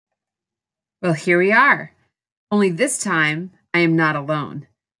Well, here we are. Only this time, I am not alone.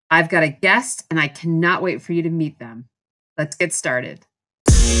 I've got a guest, and I cannot wait for you to meet them. Let's get started.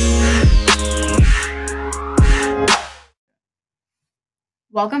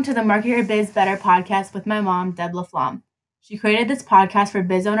 Welcome to the Market Your Biz Better podcast with my mom, Deb LaFlamme. She created this podcast for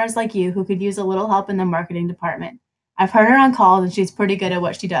biz owners like you who could use a little help in the marketing department. I've heard her on calls, and she's pretty good at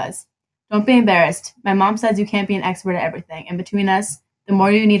what she does. Don't be embarrassed. My mom says you can't be an expert at everything, and between us, the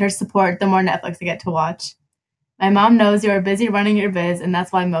more you need her support, the more Netflix you get to watch. My mom knows you are busy running your biz, and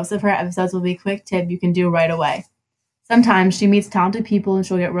that's why most of her episodes will be a quick tip you can do right away. Sometimes she meets talented people and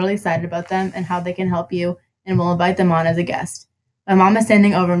she'll get really excited about them and how they can help you, and will invite them on as a guest. My mom is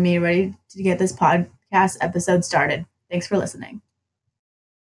standing over me, ready to get this podcast episode started. Thanks for listening.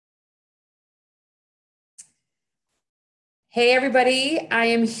 Hey everybody, I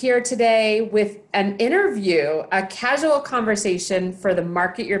am here today with an interview, a casual conversation for the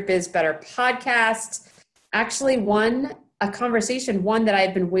Market Your Biz Better podcast. Actually, a conversation that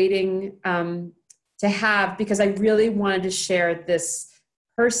I've been waiting to have because I really wanted to share this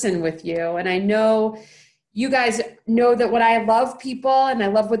person with you. And I know you guys know that when I love people and I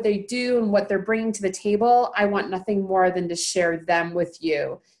love what they do and what they're bringing to the table, I want nothing more than to share them with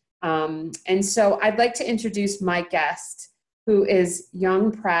you. And so I'd like to introduce my guest, who is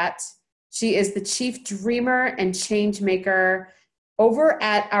Young Pratt. She is the Chief Dreamer and Change Maker over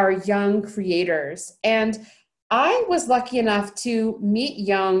at our Young Creators. And I was lucky enough to meet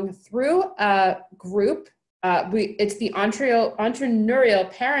Young through a group. It's the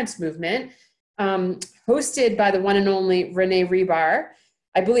Entrepreneurial Parents Movement, hosted by the one and only Renee Rebar.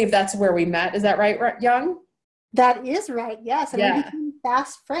 I believe that's where we met. Is that right, Young? That is right, yes. And we became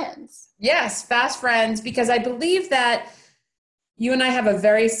fast friends. Yes, fast friends, because I believe that you and I have a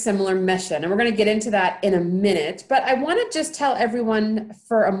very similar mission, and we're going to get into that in a minute. But I want to just tell everyone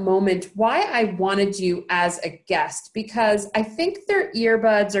for a moment why I wanted you as a guest, because I think their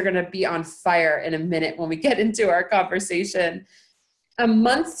earbuds are going to be on fire in a minute when we get into our conversation.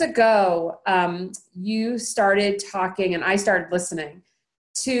 Months ago, you started talking and I started listening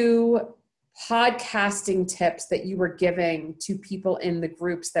to podcasting tips that you were giving to people in the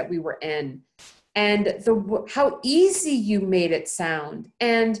groups that we were in. And how easy you made it sound.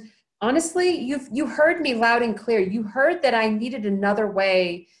 And honestly, you heard me loud and clear. You heard that I needed another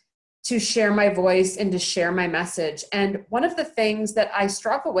way to share my voice and to share my message. And one of the things that I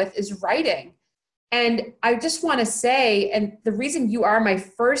struggle with is writing. And I just want to say, and the reason you are my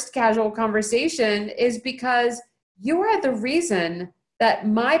first casual conversation is because you are the reason that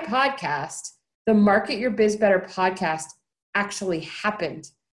my podcast, the Market Your Biz Better podcast, actually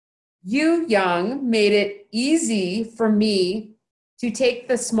happened. You, Young, made it easy for me to take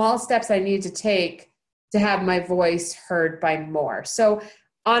the small steps I needed to take to have my voice heard by more. So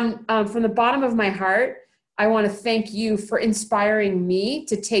from the bottom of my heart, I want to thank you for inspiring me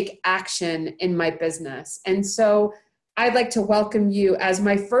to take action in my business. And so I'd like to welcome you as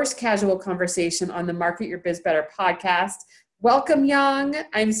my first casual conversation on the Market Your Biz Better podcast. Welcome, Young.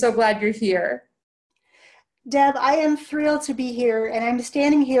 I'm so glad you're here. Deb, I am thrilled to be here, and I'm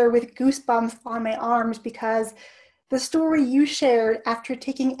standing here with goosebumps on my arms because the story you shared after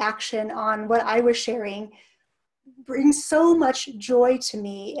taking action on what I was sharing brings so much joy to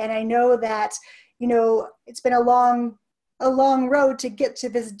me. And I know that, it's been a long road to get to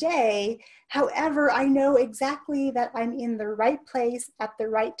this day. However, I know exactly that I'm in the right place at the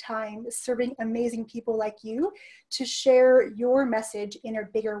right time, serving amazing people like you to share your message in a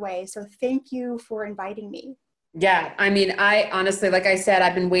bigger way. So thank you for inviting me. Yeah, I mean, I honestly, like I said,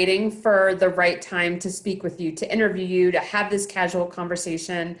 I've been waiting for the right time to speak with you, to interview you, to have this casual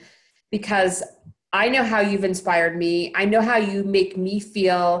conversation, because I know how you've inspired me. I know how you make me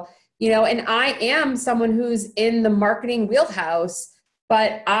feel, and I am someone who's in the marketing wheelhouse,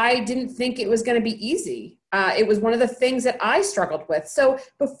 but I didn't think it was going to be easy. It was one of the things that I struggled with. So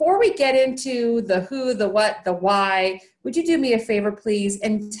before we get into the who, the what, the why, would you do me a favor, please,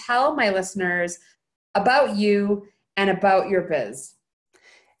 and tell my listeners about you and about your biz?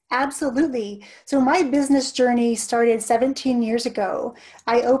 Absolutely. So my business journey started 17 years ago.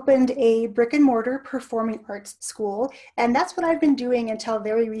 I opened a brick and mortar performing arts school, and that's what I've been doing until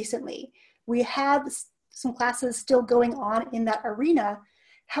very recently. We have some classes still going on in that arena.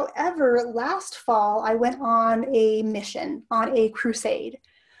 However, last fall, I went on a mission, on a crusade.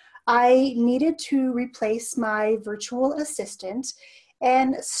 I needed to replace my virtual assistant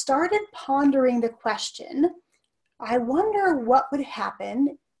and started pondering the question, I wonder what would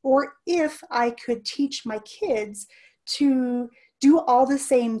happen or if I could teach my kids to do all the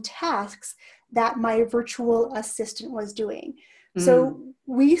same tasks that my virtual assistant was doing. So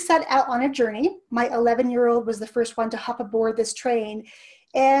we set out on a journey. My 11-year-old was the first one to hop aboard this train.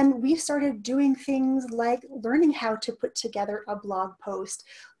 And we started doing things like learning how to put together a blog post,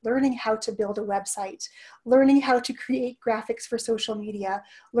 learning how to build a website, learning how to create graphics for social media,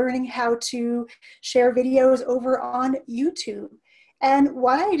 learning how to share videos over on YouTube. And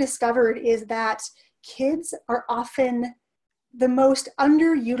what I discovered is that kids are often the most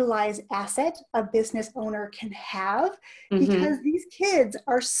underutilized asset a business owner can have, because these kids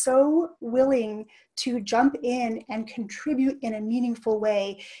are so willing to jump in and contribute in a meaningful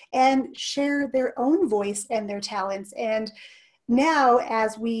way and share their own voice and their talents. And now,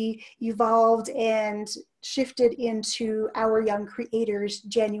 as we evolved and shifted into our Young Creators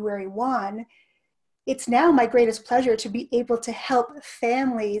January 1, it's now my greatest pleasure to be able to help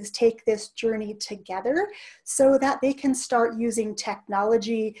families take this journey together so that they can start using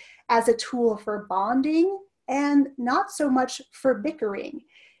technology as a tool for bonding and not so much for bickering,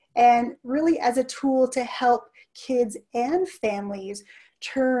 and really as a tool to help kids and families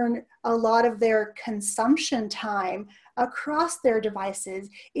turn a lot of their consumption time across their devices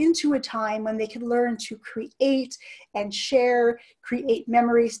into a time when they can learn to create and share, create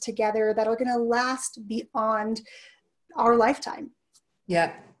memories together that are going to last beyond our lifetime.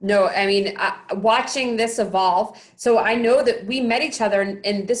 Yeah. No, I mean, watching this evolve. So I know that we met each other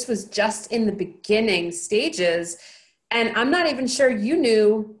and this was just in the beginning stages. And I'm not even sure you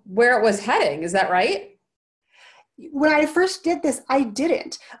knew where it was heading. Is that right? When I first did this, I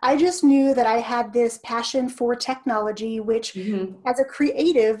didn't. I just knew that I had this passion for technology, which as a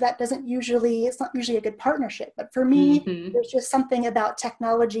creative, that doesn't usually, it's not usually a good partnership. But for me, there's just something about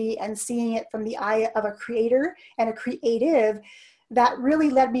technology and seeing it from the eye of a creator and a creative that really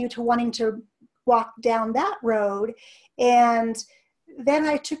led me to wanting to walk down that road. And then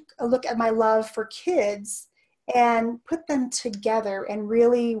I took a look at my love for kids and put them together and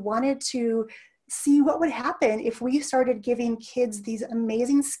really wanted to see what would happen if we started giving kids these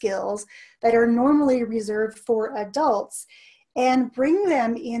amazing skills that are normally reserved for adults and bring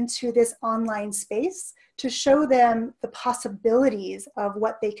them into this online space to show them the possibilities of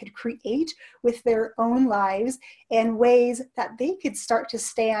what they could create with their own lives and ways that they could start to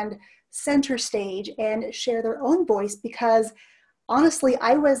stand center stage and share their own voice. Because honestly,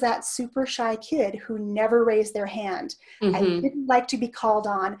 I was that super shy kid who never raised their hand. I didn't like to be called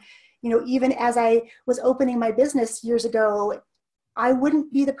on. You know, even as I was opening my business years ago, I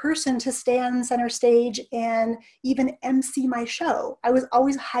wouldn't be the person to stand center stage and even MC my show. I was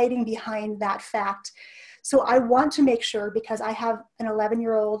always hiding behind that fact. So I want to make sure, because I have an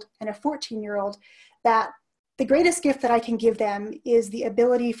 11-year-old and a 14-year-old, that the greatest gift that I can give them is the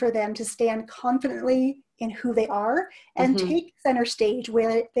ability for them to stand confidently in who they are and take center stage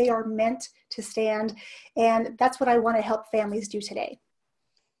where they are meant to stand. And that's what I want to help families do today.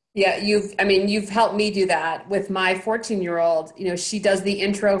 Yeah, you've helped me do that with my 14-year-old. You know, she does the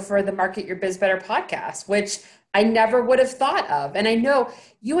intro for the Market Your Biz Better podcast, which I never would have thought of. And I know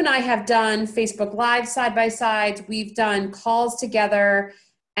you and I have done Facebook Live side by side. We've done calls together,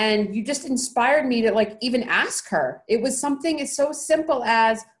 and you just inspired me to like even ask her. It was something as so simple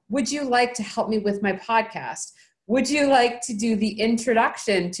as, would you like to help me with my podcast? Would you like to do the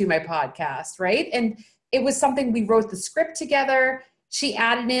introduction to my podcast? Right. And it was something, we wrote the script together. She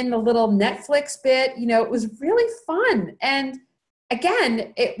added in the little Netflix bit, you know, it was really fun. And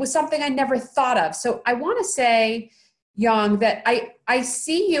again, it was something I never thought of. So I want to say, Young, that I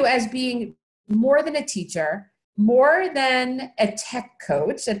see you as being more than a teacher, more than a tech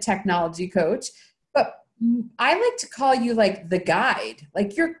coach, a technology coach, but I like to call you like the guide.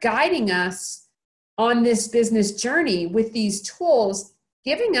 Like you're guiding us on this business journey with these tools,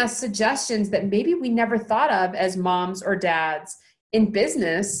 giving us suggestions that maybe we never thought of as moms or dads in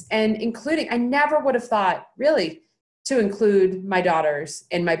business, and including, I never would have thought really to include my daughters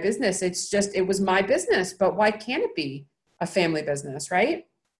in my business. It's just, it was my business, but why can't it be a family business, right?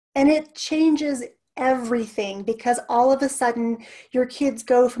 And it changes everything, because all of a sudden your kids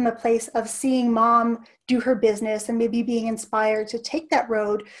go from a place of seeing mom do her business and maybe being inspired to take that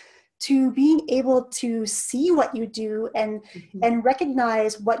road to being able to see what you do and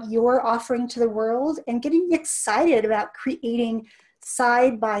recognize what you're offering to the world and getting excited about creating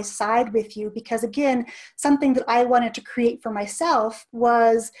side by side with you. Because again, something that I wanted to create for myself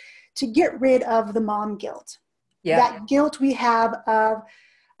was to get rid of the mom guilt. Yeah. That guilt we have of,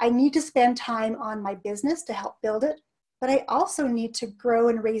 I need to spend time on my business to help build it, but I also need to grow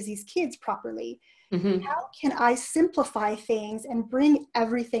and raise these kids properly. Mm-hmm. How can I simplify things and bring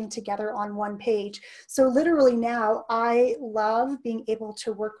everything together on one page? So literally now I love being able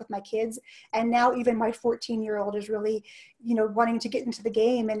to work with my kids. And now even my 14-year-old is really, wanting to get into the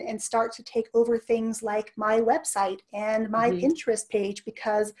game and start to take over things like my website and my Mm-hmm. Pinterest page,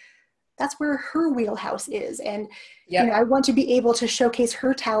 because that's where her wheelhouse is. And, Yep. I want to be able to showcase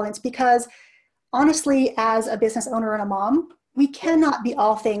her talents, because honestly, as a business owner and a mom, we cannot be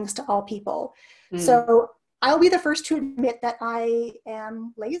all things to all people. Mm. So I'll be the first to admit that I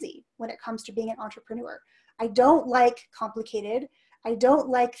am lazy when it comes to being an entrepreneur. I don't like complicated. I don't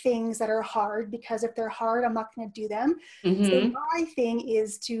like things that are hard, because if they're hard, I'm not going to do them. So Mm-hmm. my thing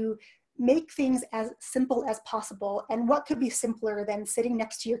is to make things as simple as possible. And what could be simpler than sitting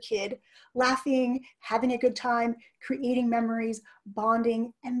next to your kid, laughing, having a good time, creating memories,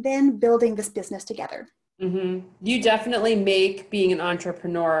 bonding, and then building this business together. Mm-hmm. You definitely make being an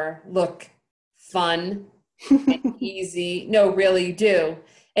entrepreneur look fun and easy. No, really, you do.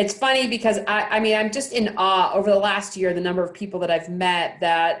 It's funny because I mean, I'm just in awe over the last year, the number of people that I've met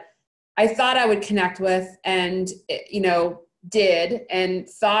that I thought I would connect with and, did, and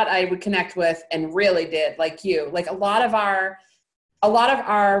thought I would connect with and really did, like you. Like a lot of our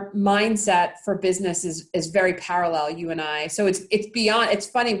mindset for business is very parallel, you and I. So it's beyond, it's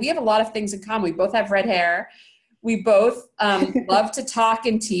funny. We have a lot of things in common. We both have red hair. We both love to talk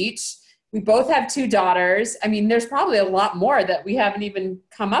and teach. We both have 2 daughters. I mean, there's probably a lot more that we haven't even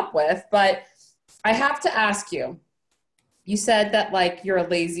come up with, but I have to ask you, you said that like you're a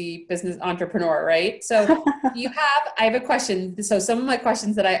lazy business entrepreneur, right? So I have a question. So some of my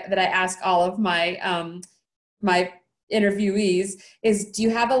questions that I ask all of my interviewees is, do you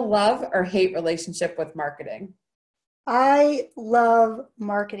have a love or hate relationship with marketing? I love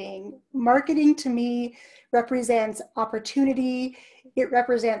marketing. Marketing to me represents opportunity. It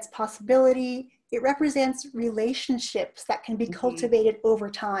represents possibility. It represents relationships that can be Mm-hmm. cultivated over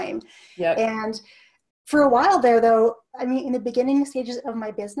time. Yep. And for a while there, though, I mean, in the beginning stages of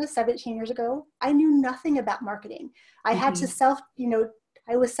my business 17 years ago, I knew nothing about marketing. I had to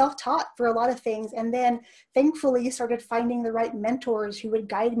I was self-taught for a lot of things. And then thankfully started finding the right mentors who would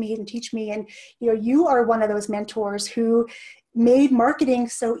guide me and teach me. And, you are one of those mentors who made marketing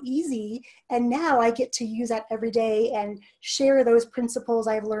so easy. And now I get to use that every day and share those principles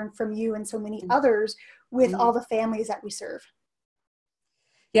I've learned from you and so many others with all the families that we serve.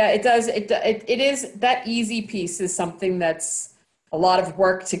 Yeah, it does. It is, that easy piece is something that's a lot of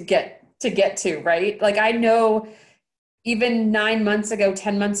work to get to, right? Like I know even 9 months ago,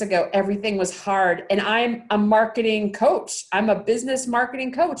 10 months ago, everything was hard. And I'm a marketing coach. I'm a business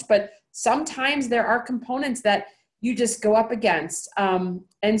marketing coach, but sometimes there are components that you just go up against.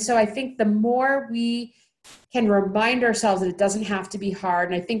 And so I think the more we can remind ourselves that it doesn't have to be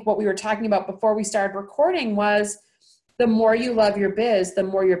hard. And I think what we were talking about before we started recording was the more you love your biz, the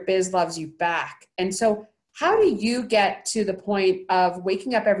more your biz loves you back. And so how do you get to the point of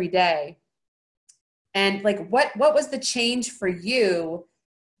waking up every day? And like, what was the change for you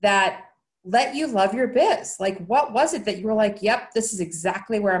that let you love your biz? Like, what was it that you were like, yep, this is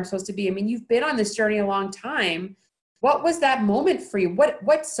exactly where I'm supposed to be? I mean, you've been on this journey a long time. What was that moment for you?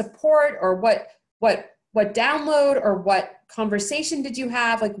 What support or what download or what conversation did you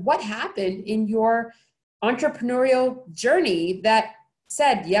have? Like, what happened in your entrepreneurial journey that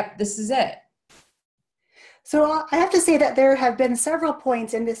said, yep, this is it? So I have to say that there have been several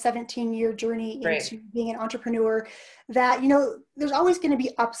points in this 17-year journey Great. into being an entrepreneur that, there's always going to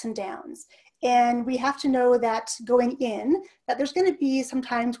be ups and downs. And we have to know that going in, that there's going to be some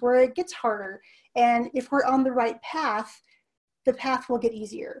times where it gets harder. And if we're on the right path, the path will get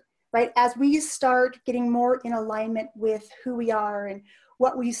easier, right? As we start getting more in alignment with who we are and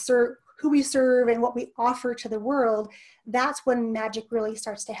what we serve, who we serve and what we offer to the world, that's when magic really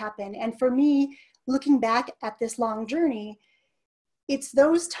starts to happen. And for me, looking back at this long journey, it's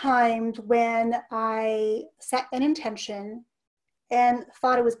those times when I set an intention and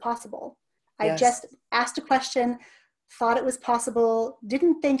thought it was possible. Yes. I just asked a question, thought it was possible,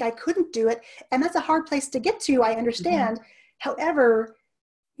 didn't think I couldn't do it. And that's a hard place to get to, I understand. Mm-hmm. However,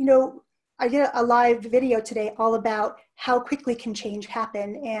 I did a live video today all about how quickly can change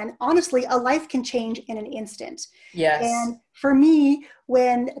happen. And honestly, a life can change in an instant. Yes. And for me,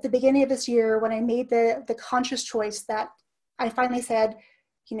 when at the beginning of this year, when I made the conscious choice that I finally said,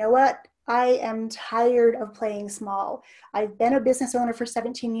 you know what, I am tired of playing small. I've been a business owner for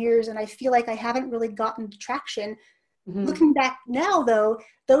 17 years and I feel like I haven't really gotten traction. Mm-hmm. Looking back now though,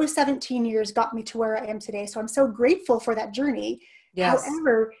 those 17 years got me to where I am today. So I'm so grateful for that journey. Yes.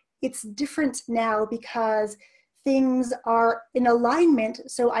 However, it's different now because things are in alignment.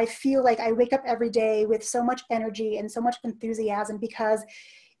 So I feel like I wake up every day with so much energy and so much enthusiasm, because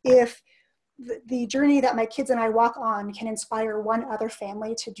if the journey that my kids and I walk on can inspire one other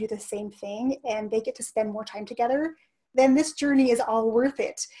family to do the same thing and they get to spend more time together, then this journey is all worth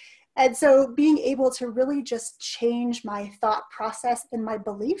it. And so being able to really just change my thought process and my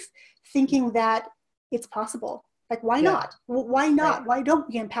belief, thinking that it's possible. Like, why not? Why not? Right. Why don't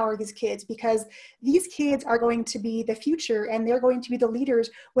we empower these kids? Because these kids are going to be the future, and they're going to be the leaders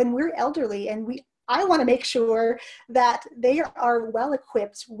when we're elderly. And I want to make sure that they are well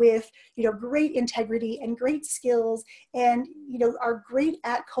equipped with, great integrity and great skills, and, are great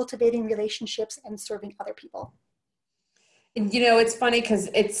at cultivating relationships and serving other people. It's funny because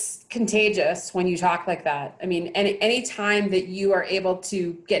it's contagious when you talk like that. I mean, any time that you are able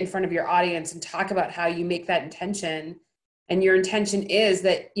to get in front of your audience and talk about how you make that intention, and your intention is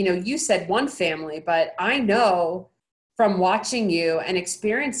that, you said one family, but I know from watching you and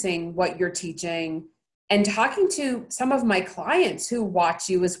experiencing what you're teaching and talking to some of my clients who watch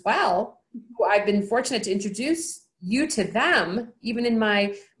you as well, who I've been fortunate to introduce you to them, even in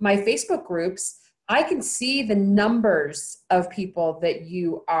my Facebook groups, I can see the numbers of people that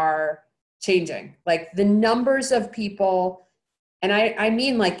you are changing, like the numbers of people. And I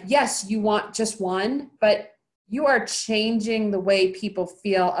mean, like, yes, you want just one, but you are changing the way people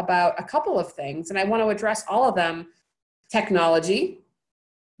feel about a couple of things. And I want to address all of them: technology,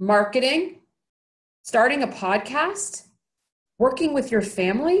 marketing, starting a podcast, working with your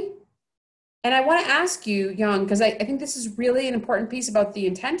family. And I want to ask you, Young, because I think this is really an important piece about the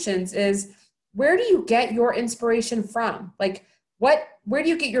intentions is, where do you get your inspiration from? Like, where do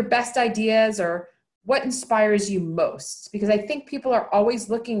you get your best ideas, or what inspires you most? Because I think people are always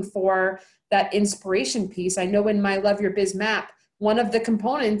looking for that inspiration piece. I know in my Love Your Biz map, one of the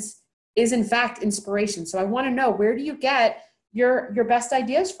components is in fact inspiration. So I want to know, where do you get your best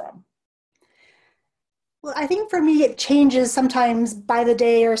ideas from? Well, I think for me, it changes sometimes by the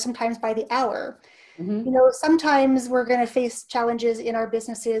day or sometimes by the hour. Mm-hmm. Sometimes we're going to face challenges in our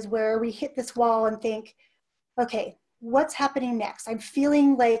businesses where we hit this wall and think, okay, what's happening next? I'm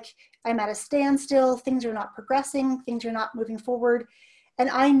feeling like I'm at a standstill. Things are not progressing. Things are not moving forward. And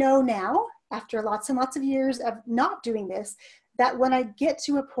I know now, after lots and lots of years of not doing this, that when I get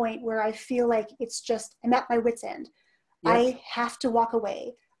to a point where I feel like I'm at my wit's end, Yep. I have to walk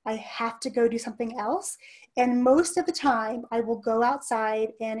away. I have to go do something else. And most of the time, I will go outside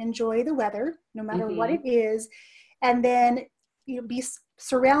and enjoy the weather, no matter what it is, and then be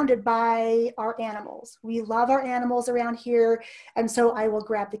surrounded by our animals. We love our animals around here. And so I will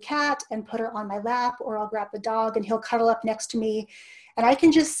grab the cat and put her on my lap, or I'll grab the dog and he'll cuddle up next to me. And I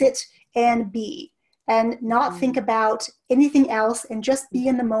can just sit and be and not think about anything else and just be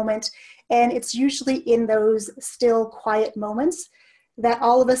in the moment. And it's usually in those still, quiet moments that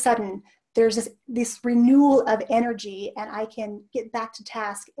all of a sudden there's this renewal of energy, and I can get back to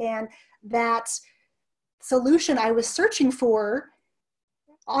task. And that solution I was searching for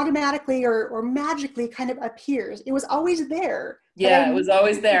automatically or magically kind of appears. It was always there. Yeah, it was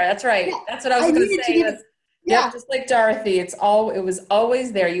always there. That's right. Yeah. That's what I was going to say. Yeah, just like Dorothy, it was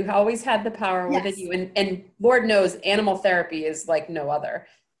always there. You always had the power within you. And Lord knows, animal therapy is like no other.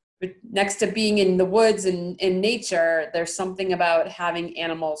 But next to being in the woods and in nature, there's something about having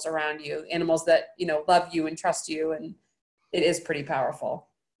animals around you, animals that, love you and trust you. And it is pretty powerful.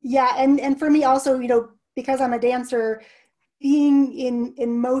 Yeah. And for me also, because I'm a dancer, being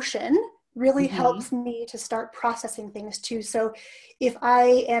in motion really helps me to start processing things too. So if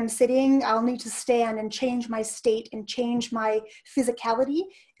I am sitting, I'll need to stand and change my state and change my physicality.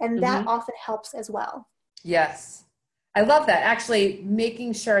 And that often helps as well. Yes. I love that. Actually,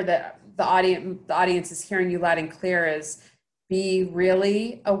 making sure that the audience is hearing you loud and clear is be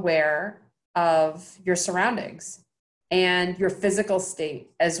really aware of your surroundings and your physical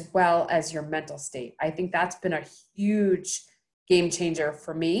state as well as your mental state. I think that's been a huge game changer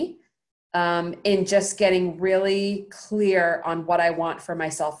for me in just getting really clear on what I want for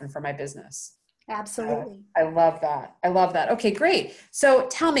myself and for my business. Absolutely. I love that. I love that. Okay, great. So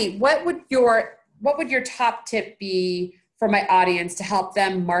tell me, what would your top tip be for my audience to help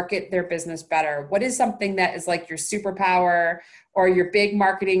them market their business better? What is something that is like your superpower or your big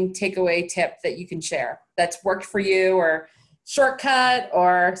marketing takeaway tip that you can share that's worked for you, or shortcut,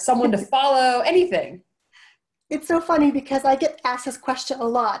 or someone to follow, anything? It's so funny because I get asked this question a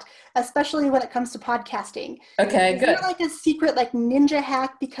lot, especially when it comes to podcasting. Okay, good. Is there like a secret ninja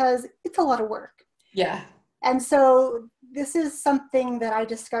hack? Because it's a lot of work. Yeah. And so this is something that I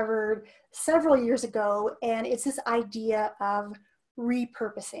discovered several years ago, and it's this idea of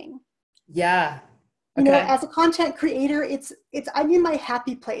repurposing. Yeah. You know, Okay. as a content creator, I'm in my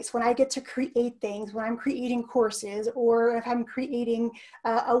happy place when I get to create things, when I'm creating courses, or if I'm creating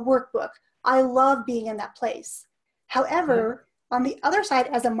a workbook. I love being in that place. However, on the other side,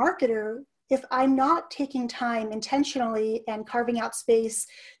 as a marketer, if I'm not taking time intentionally and carving out space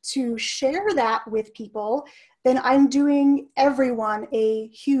to share that with people, then I'm doing everyone a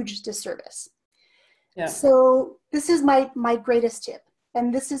huge disservice. Yeah. So this is my greatest tip.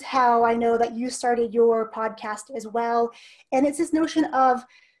 And this is how I know that you started your podcast as well. And it's this notion of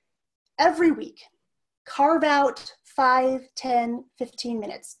every week, carve out 5, 10, 15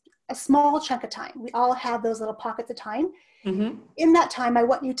 minutes, a small chunk of time. We all have those little pockets of time. Mm-hmm. In that time, I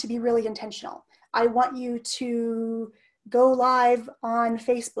want you to be really intentional. I want you to go live on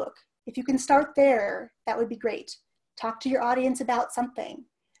Facebook. If you can start there, that would be great. Talk to your audience about something.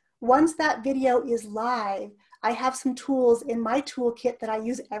 Once that video is live, I have some tools in my toolkit that I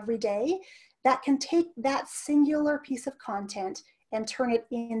use every day that can take that singular piece of content and turn it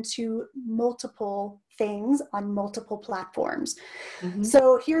into multiple things on multiple platforms. Mm-hmm.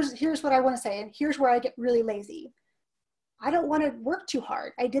 So here's what I want to say, and here's where I get really lazy. I don't want to work too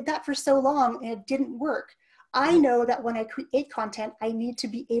hard. I did that for so long and it didn't work. I know that when I create content, I need to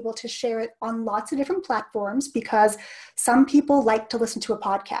be able to share it on lots of different platforms because some people like to listen to a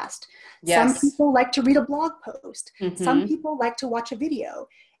podcast. Yes. Some people like to read a blog post. Mm-hmm. Some people like to watch a video.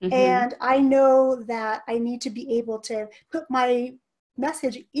 Mm-hmm. And I know that I need to be able to put my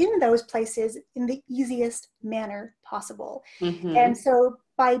message in those places in the easiest manner possible. Mm-hmm. And so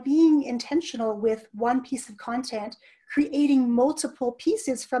by being intentional with one piece of content, creating multiple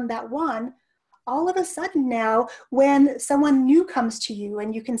pieces from that one, all of a sudden now, when someone new comes to you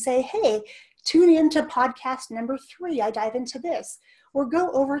and you can say, hey, tune into podcast number 3, I dive into this, or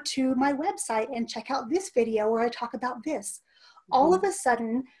go over to my website and check out this video where I talk about this. All of a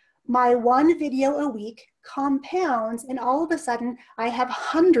sudden, my one video a week compounds, and all of a sudden I have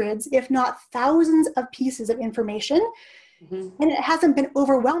hundreds, if not thousands of pieces of information. Mm-hmm. And it hasn't been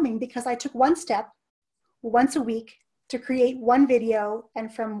overwhelming because I took one step once a week to create one video,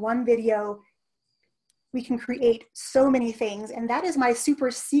 and from one video, we can create so many things. And that is my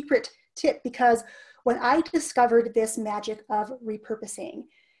super secret tip, because when I discovered this magic of repurposing,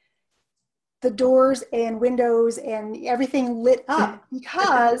 the doors and windows and everything lit up,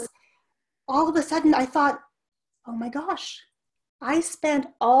 because all of a sudden I thought, oh my gosh, I spent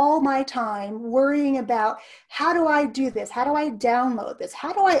all my time worrying about how do I do this? How do I download this?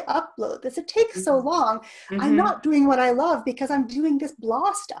 How do I upload this? It takes so long. Mm-hmm. I'm not doing what I love because I'm doing this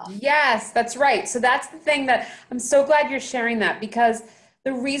blah stuff. Yes, that's right. So that's the thing that I'm so glad you're sharing that, because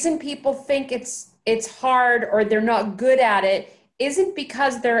the reason people think it's hard or they're not good at it isn't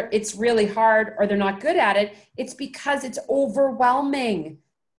because it's really hard or they're not good at it. It's because it's overwhelming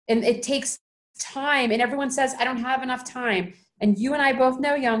and it takes time. And everyone says, I don't have enough time. And you and I both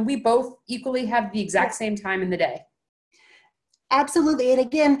know, Young, we both equally have the exact same time in the day. Absolutely. And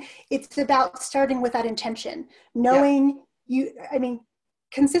again, it's about starting with that intention, knowing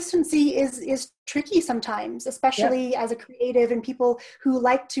consistency is tricky sometimes, especially as a creative and people who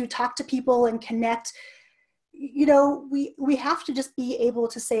like to talk to people and connect. You know, we have to just be able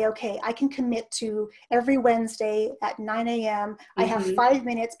to say, okay, I can commit to every Wednesday at 9 a.m. I have 5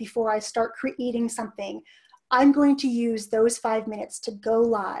 minutes before I start creating something. I'm going to use those 5 minutes to go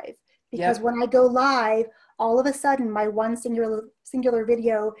live, because when I go live, all of a sudden my one singular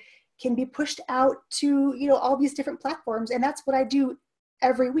video can be pushed out to, all these different platforms. And that's what I do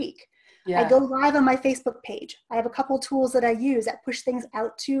every week. I go live on my Facebook page. I have a couple tools that I use that push things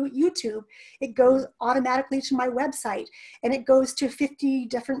out to YouTube. It goes automatically to my website, and it goes to 50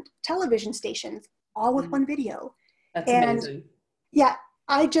 different television stations, all with one video. That's amazing. Yeah,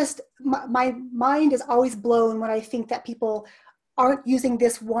 my mind is always blown when I think that people aren't using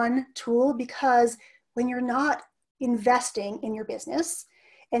this one tool, because when you're not investing in your business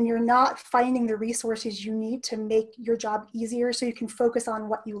and you're not finding the resources you need to make your job easier so you can focus on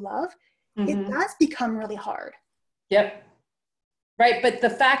what you love, it does become really hard. Yep. Right. But the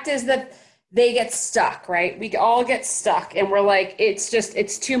fact is that they get stuck, right? We all get stuck and we're like, it's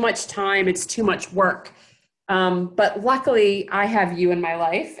too much time. It's too much work. But luckily I have you in my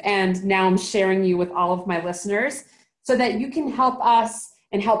life, and now I'm sharing you with all of my listeners so that you can help us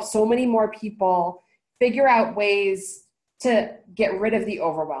and help so many more people figure out ways to get rid of the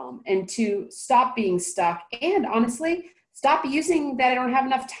overwhelm and to stop being stuck, and honestly, stop using that I don't have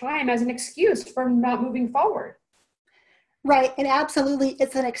enough time as an excuse for not moving forward. Right. And absolutely,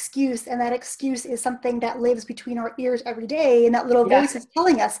 it's an excuse. And that excuse is something that lives between our ears every day. And that little voice is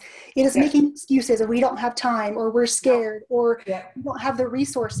telling us, it is making excuses, or we don't have time, or we're scared, or we don't have the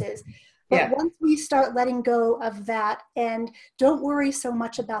resources. But once we start letting go of that and don't worry so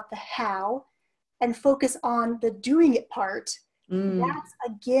much about the how and focus on the doing it part, that's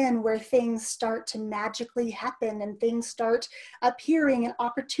again where things start to magically happen and things start appearing and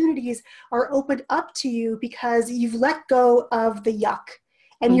opportunities are opened up to you because you've let go of the yuck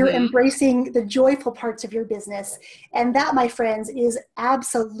and you're embracing the joyful parts of your business. And that, my friends, is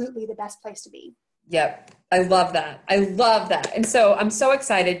absolutely the best place to be. Yep. I love that. I love that. And so I'm so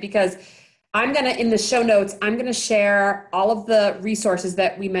excited because I'm going to, in the show notes, I'm going to share all of the resources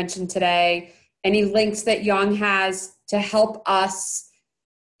that we mentioned today, any links that Yang has to help us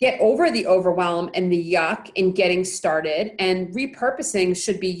get over the overwhelm and the yuck in getting started. And repurposing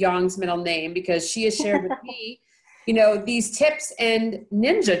should be Yang's middle name because she has shared with me, these tips and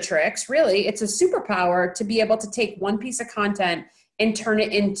ninja tricks. Really, it's a superpower to be able to take one piece of content and turn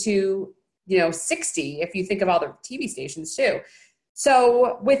it into 60, if you think of all the TV stations too.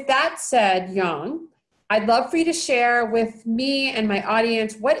 So with that said, Yang, I'd love for you to share with me and my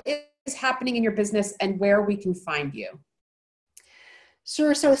audience what is happening in your business and where we can find you.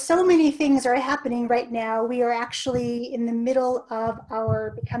 Sure. So many things are happening right now. We are actually in the middle of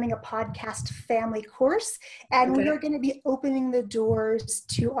our Becoming a Podcast family course, and we are going to be opening the doors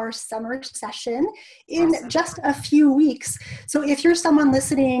to our summer session in just a few weeks. So if you're someone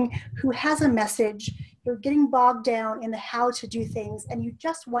listening who has a message, you're getting bogged down in the how to do things, and you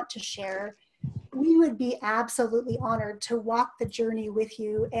just want to share, we would be absolutely honored to walk the journey with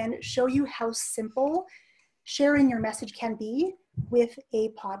you and show you how simple sharing your message can be with a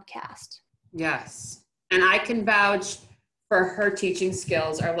podcast. Yes. And I can vouch for her teaching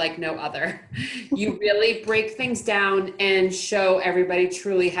skills are like no other. You really break things down and show everybody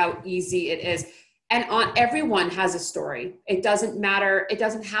truly how easy it is. And everyone has a story. It doesn't matter. It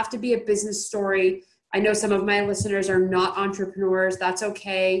doesn't have to be a business story. I know some of my listeners are not entrepreneurs. That's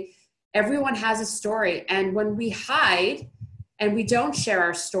okay. Everyone has a story. And when we hide and we don't share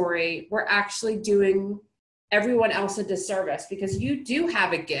our story, we're actually doing everyone else a disservice because you do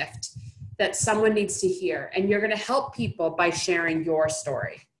have a gift that someone needs to hear, and you're going to help people by sharing your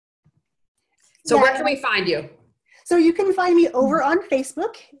story. So where can we find you? So you can find me over on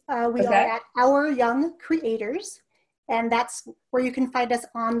Facebook. We are at Our Young Creators, and that's where you can find us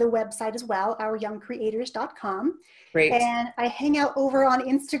on the website as well, ouryoungcreators.com. Great. And I hang out over on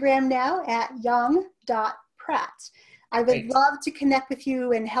Instagram now at young.pratt. I would love to connect with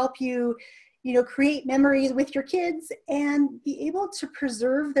you and help you create memories with your kids and be able to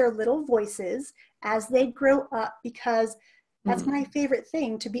preserve their little voices as they grow up, because that's my favorite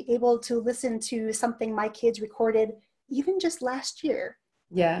thing, to be able to listen to something my kids recorded even just last year.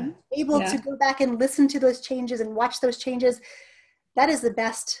 Yeah. Able to go back and listen to those changes and watch those changes. That is the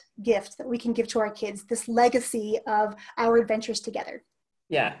best gift that we can give to our kids, this legacy of our adventures together.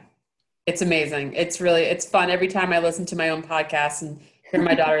 Yeah. It's amazing. It's fun. Every time I listen to my own podcast and hear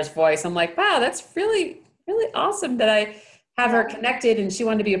my daughter's voice, I'm like, wow, that's really, really awesome that I have her connected and she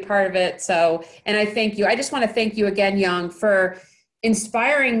wanted to be a part of it. So, and I thank you. I just want to thank you again, Yang, for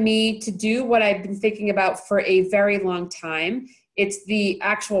inspiring me to do what I've been thinking about for a very long time. It's the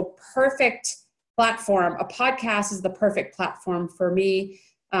actual perfect platform. A podcast is the perfect platform for me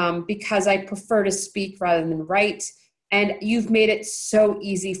because I prefer to speak rather than write. And you've made it so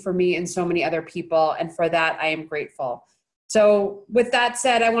easy for me and so many other people. And for that, I am grateful. So with that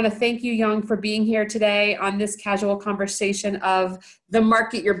said, I want to thank you, Yang, for being here today on this casual conversation of the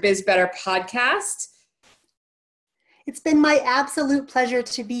Market Your Biz Better podcast. It's been my absolute pleasure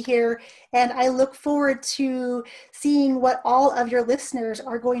to be here, and I look forward to seeing what all of your listeners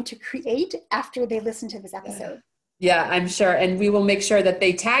are going to create after they listen to this episode. Yeah, I'm sure. And we will make sure that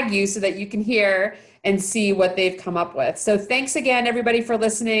they tag you so that you can hear and see what they've come up with. So thanks again, everybody, for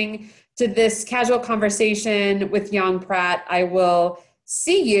listening to this casual conversation with Yang Pratt. I will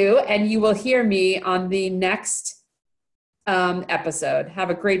see you and you will hear me on the next episode.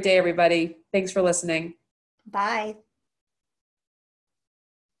 Have a great day, everybody. Thanks for listening. Bye.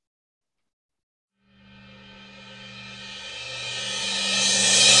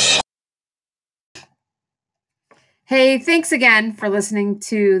 Hey, thanks again for listening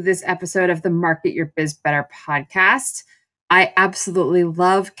to this episode of the Market Your Biz Better podcast. I absolutely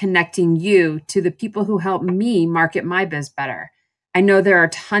love connecting you to the people who help me market my biz better. I know there are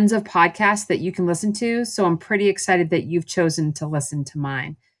tons of podcasts that you can listen to, so I'm pretty excited that you've chosen to listen to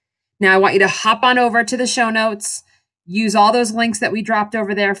mine. Now, I want you to hop on over to the show notes, use all those links that we dropped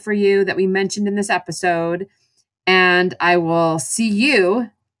over there for you that we mentioned in this episode, and I will see you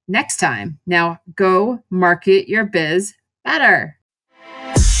next time. Now, go market your biz better.